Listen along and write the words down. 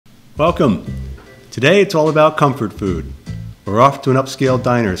Welcome. Today it's all about comfort food. We're off to an upscale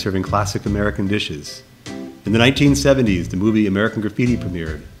diner serving classic American dishes. In the 1970s, the movie American Graffiti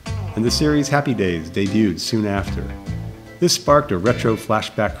premiered, and the series Happy Days debuted soon after. This sparked a retro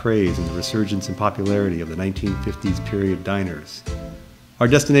flashback craze and the resurgence in popularity of the 1950s period diners. Our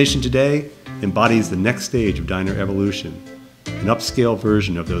destination today embodies the next stage of diner evolution, an upscale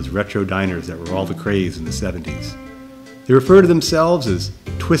version of those retro diners that were all the craze in the 70s. They refer to themselves as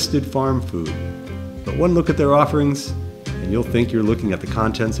twisted farm food, but one look at their offerings and you'll think you're looking at the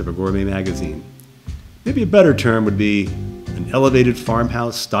contents of a gourmet magazine. Maybe a better term would be an elevated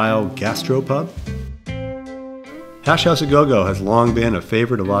farmhouse-style gastropub. Hash House A Go-Go has long been a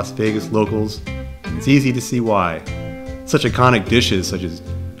favorite of Las Vegas locals, and it's easy to see why. Such iconic dishes such as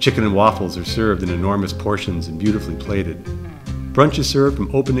chicken and waffles are served in enormous portions and beautifully plated. Brunch is served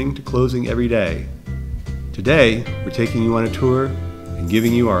from opening to closing every day. Today, we're taking you on a tour and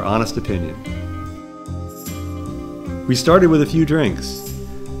giving you our honest opinion. We started with a few drinks.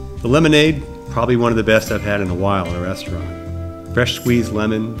 The lemonade, probably one of the best I've had in a while in a restaurant. Fresh squeezed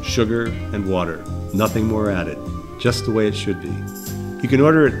lemon, sugar, and water. Nothing more added. Just the way it should be. You can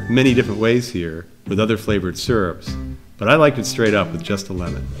order it many different ways here with other flavored syrups, but I liked it straight up with just a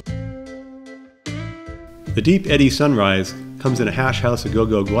lemon. The Deep Eddy Sunrise comes in a Hash House A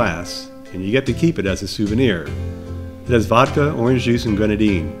Go-Go glass, and you get to keep it as a souvenir. It has vodka, orange juice, and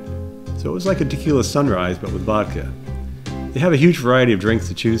grenadine, so it was like a tequila sunrise but with vodka. They have a huge variety of drinks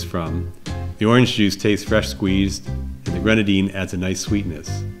to choose from. The orange juice tastes fresh squeezed, and the grenadine adds a nice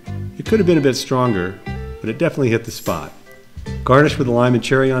sweetness. It could have been a bit stronger, but it definitely hit the spot. Garnished with a lime and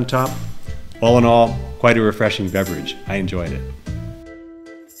cherry on top, all in all, quite a refreshing beverage. I enjoyed it.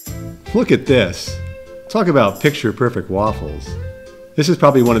 Look at this. Talk about picture-perfect waffles. This is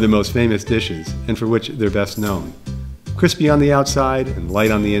probably one of their most famous dishes, and for which they're best known. Crispy on the outside and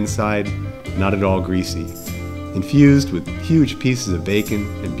light on the inside, not at all greasy. Infused with huge pieces of bacon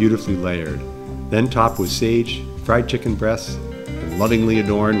and beautifully layered, then topped with sage, fried chicken breasts, and lovingly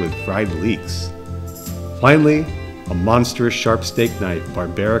adorned with fried leeks. Finally, a monstrous sharp steak knife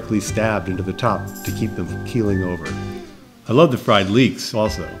barbarically stabbed into the top to keep them from keeling over. I love the fried leeks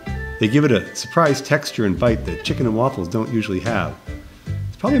also. They give it a surprise texture and bite that chicken and waffles don't usually have.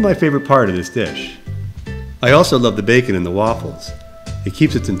 It's probably my favorite part of this dish. I also love the bacon in the waffles. It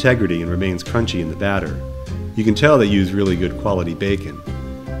keeps its integrity and remains crunchy in the batter. You can tell they use really good quality bacon.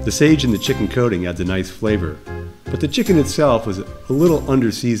 The sage in the chicken coating adds a nice flavor, but the chicken itself was a little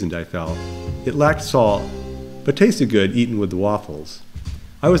under-seasoned, I felt. It lacked salt, but tasted good eaten with the waffles.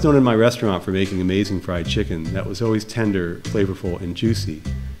 I was known in my restaurant for making amazing fried chicken that was always tender, flavorful, and juicy.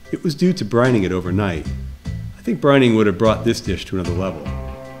 It was due to brining it overnight. I think brining would have brought this dish to another level.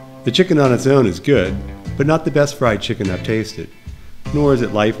 The chicken on its own is good, but not the best fried chicken I've tasted, nor is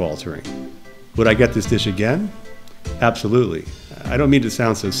it life-altering. Would I get this dish again? Absolutely. I don't mean to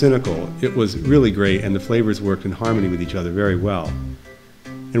sound so cynical. It was really great and the flavors worked in harmony with each other very well.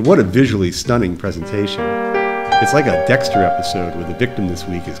 And what a visually stunning presentation. It's like a Dexter episode where the victim this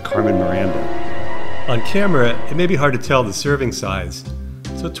week is Carmen Miranda. On camera, it may be hard to tell the serving size,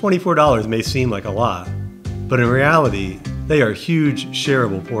 so $24 may seem like a lot, but in reality, they are huge,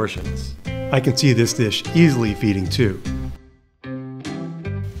 shareable portions. I can see this dish easily feeding two.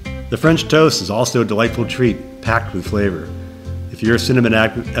 The French toast is also a delightful treat, packed with flavor. If you're a cinnamon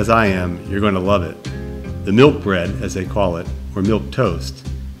addict as I am, you're going to love it. The milk bread, as they call it, or milk toast,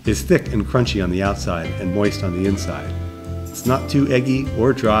 is thick and crunchy on the outside and moist on the inside. It's not too eggy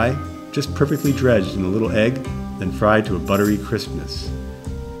or dry, just perfectly dredged in a little egg, then fried to a buttery crispness.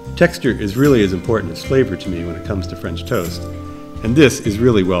 Texture is really as important as flavor to me when it comes to French toast, and this is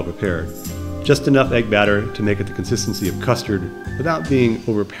really well prepared. Just enough egg batter to make it the consistency of custard without being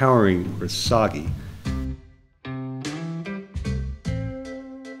overpowering or soggy.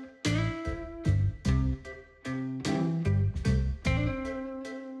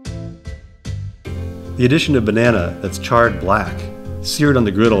 The addition of banana that's charred black, seared on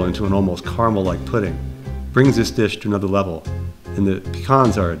the griddle into an almost caramel-like pudding, brings this dish to another level, and the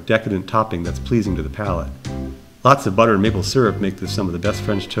pecans are a decadent topping that's pleasing to the palate. Lots of butter and maple syrup make this some of the best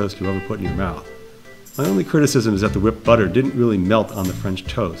French toast you'll ever put in your mouth. My only criticism is that the whipped butter didn't really melt on the French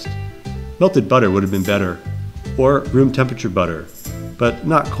toast. Melted butter would have been better, or room temperature butter, but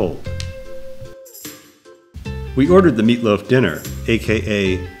not cold. We ordered the meatloaf dinner,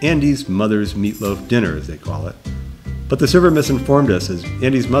 aka Andy's mother's meatloaf dinner as they call it. But the server misinformed us as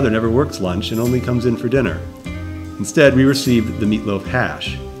Andy's mother never works lunch and only comes in for dinner. Instead, we received the meatloaf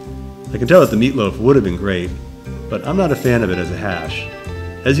hash. I can tell that the meatloaf would have been great, but I'm not a fan of it as a hash.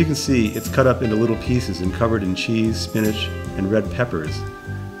 As you can see, it's cut up into little pieces and covered in cheese, spinach, and red peppers.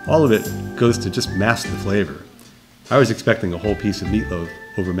 All of it goes to just mask the flavor. I was expecting a whole piece of meatloaf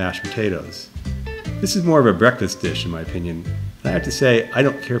over mashed potatoes. This is more of a breakfast dish in my opinion, and I have to say I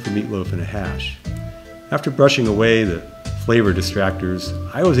don't care for meatloaf in a hash. After brushing away the flavor distractors,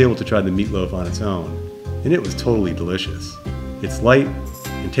 I was able to try the meatloaf on its own, and it was totally delicious. It's light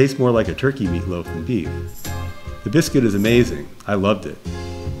and tastes more like a turkey meatloaf than beef. The biscuit is amazing. I loved it.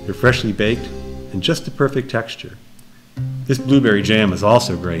 They're freshly baked and just the perfect texture. This blueberry jam is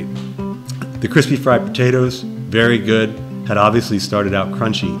also great. The crispy fried potatoes, very good, had obviously started out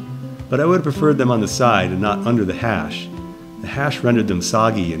crunchy, but I would have preferred them on the side and not under the hash. The hash rendered them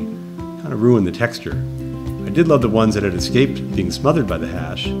soggy and kind of ruined the texture. I did love the ones that had escaped being smothered by the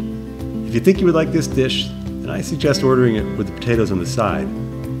hash. If you think you would like this dish, then I suggest ordering it with the potatoes on the side.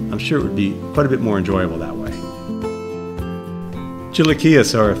 I'm sure it would be quite a bit more enjoyable that way.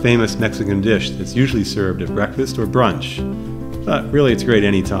 Chilaquiles are a famous Mexican dish that's usually served at breakfast or brunch, but really it's great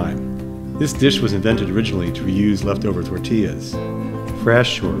any time. This dish was invented originally to reuse leftover tortillas.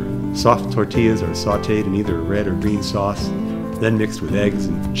 Fresh or soft tortillas are sauteed in either a red or green sauce, then mixed with eggs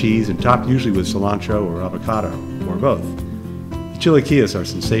and cheese and topped usually with cilantro or avocado, or both. The chilaquiles are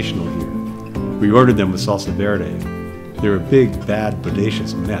sensational here. We ordered them with salsa verde. They're a big, bad,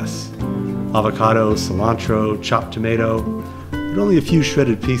 bodacious mess. Avocado, cilantro, chopped tomato, but only a few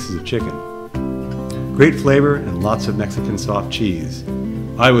shredded pieces of chicken. Great flavor and lots of Mexican soft cheese.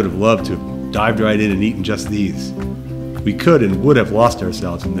 I would have loved to have dived right in and eaten just these. We could and would have lost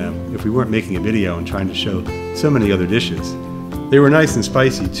ourselves in them if we weren't making a video and trying to show so many other dishes. They were nice and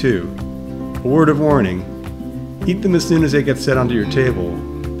spicy too. A word of warning, eat them as soon as they get set onto your table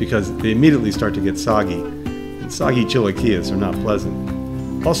because they immediately start to get soggy, and soggy chilaquiles are not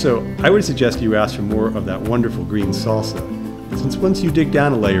pleasant. Also, I would suggest you ask for more of that wonderful green salsa, since once you dig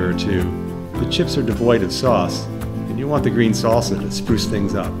down a layer or two, the chips are devoid of sauce, and you want the green salsa to spruce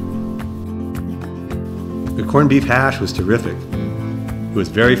things up. The corned beef hash was terrific. It was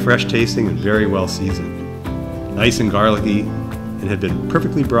very fresh tasting and very well seasoned. Nice and garlicky, and had been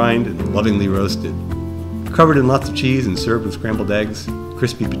perfectly brined and lovingly roasted. Covered in lots of cheese and served with scrambled eggs,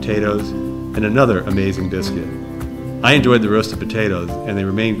 crispy potatoes, and another amazing biscuit. I enjoyed the roasted potatoes, and they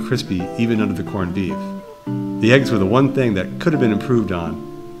remained crispy even under the corned beef. The eggs were the one thing that could have been improved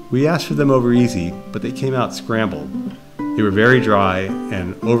on. We asked for them over easy, but they came out scrambled. They were very dry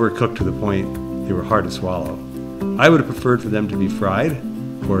and overcooked to the point they were hard to swallow. I would have preferred for them to be fried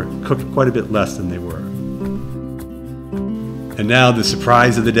or cooked quite a bit less than they were. And now the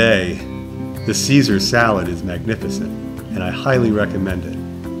surprise of the day. The Caesar salad is magnificent, and I highly recommend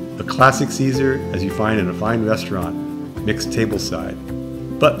it. A classic Caesar as you find in a fine restaurant, mixed tableside.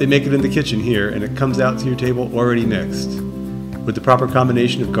 But they make it in the kitchen here, and it comes out to your table already mixed. With the proper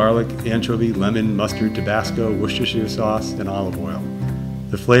combination of garlic, anchovy, lemon, mustard, Tabasco, Worcestershire sauce, and olive oil.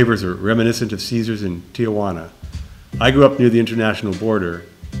 The flavors are reminiscent of Caesar's in Tijuana. I grew up near the international border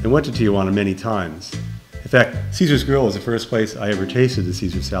and went to Tijuana many times. In fact, Caesar's Grill was the first place I ever tasted the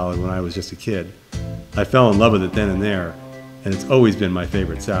Caesar salad when I was just a kid. I fell in love with it then and there, and it's always been my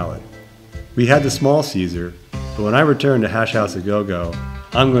favorite salad. We had the small Caesar, but when I return to Hash House A Go-Go,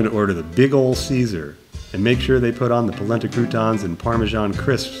 I'm going to order the big ol' Caesar and make sure they put on the polenta croutons and Parmesan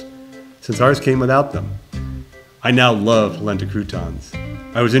crisps, since ours came without them. I now love polenta croutons.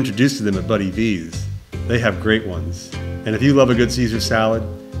 I was introduced to them at Buddy V's. They have great ones. And if you love a good Caesar salad,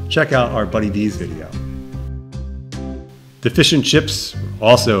 check out our Buddy V's video. The fish and chips were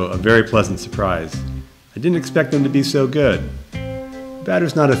also a very pleasant surprise. I didn't expect them to be so good. The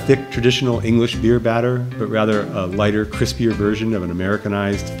batter's not a thick, traditional English beer batter, but rather a lighter, crispier version of an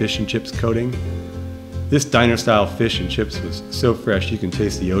Americanized fish and chips coating. This diner-style fish and chips was so fresh you can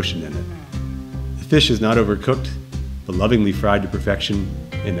taste the ocean in it. The fish is not overcooked, but lovingly fried to perfection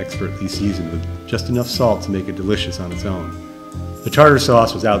and expertly seasoned with just enough salt to make it delicious on its own. The tartar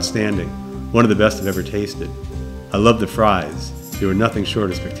sauce was outstanding, one of the best I've ever tasted. I loved the fries. They were nothing short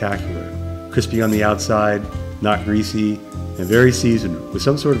of spectacular. Crispy on the outside, not greasy, and very seasoned with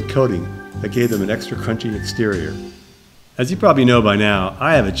some sort of coating that gave them an extra crunchy exterior. As you probably know by now,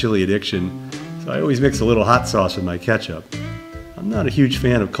 I have a chili addiction, so I always mix a little hot sauce with my ketchup. I'm not a huge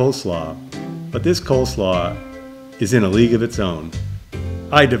fan of coleslaw, but this coleslaw is in a league of its own.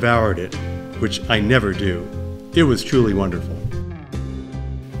 I devoured it, which I never do. It was truly wonderful.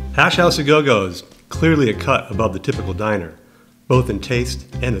 Hash House A Go-Go is clearly a cut above the typical diner, both in taste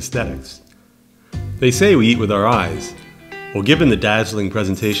and aesthetics. They say we eat with our eyes. Well, given the dazzling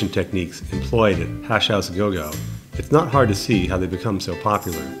presentation techniques employed at Hash House A Go-Go, it's not hard to see how they become so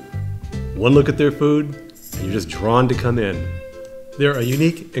popular. One look at their food, and you're just drawn to come in. They're a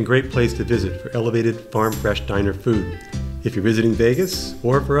unique and great place to visit for elevated farm-fresh diner food, if you're visiting Vegas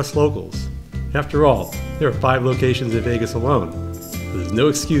or for us locals. After all, there are 5 locations in Vegas alone, so there's no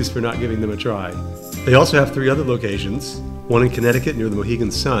excuse for not giving them a try. They also have 3 other locations, one in Connecticut near the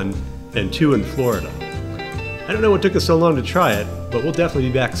Mohegan Sun, and 2 in Florida. I don't know what took us so long to try it, but we'll definitely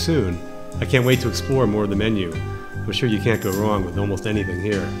be back soon. I can't wait to explore more of the menu. I'm sure you can't go wrong with almost anything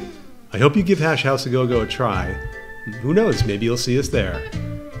here. I hope you give Hash House a Go-Go a try. Who knows, maybe you'll see us there.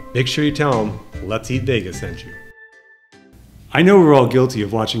 Make sure you tell them, Let's Eat Vegas sent you. I know we're all guilty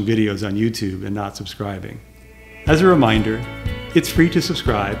of watching videos on YouTube and not subscribing. As a reminder, it's free to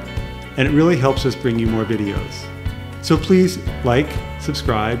subscribe, and it really helps us bring you more videos. So please like,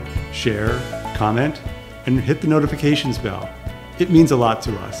 subscribe, share, comment, and hit the notifications bell. It means a lot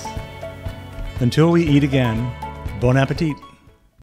to us. Until we eat again, bon appetit.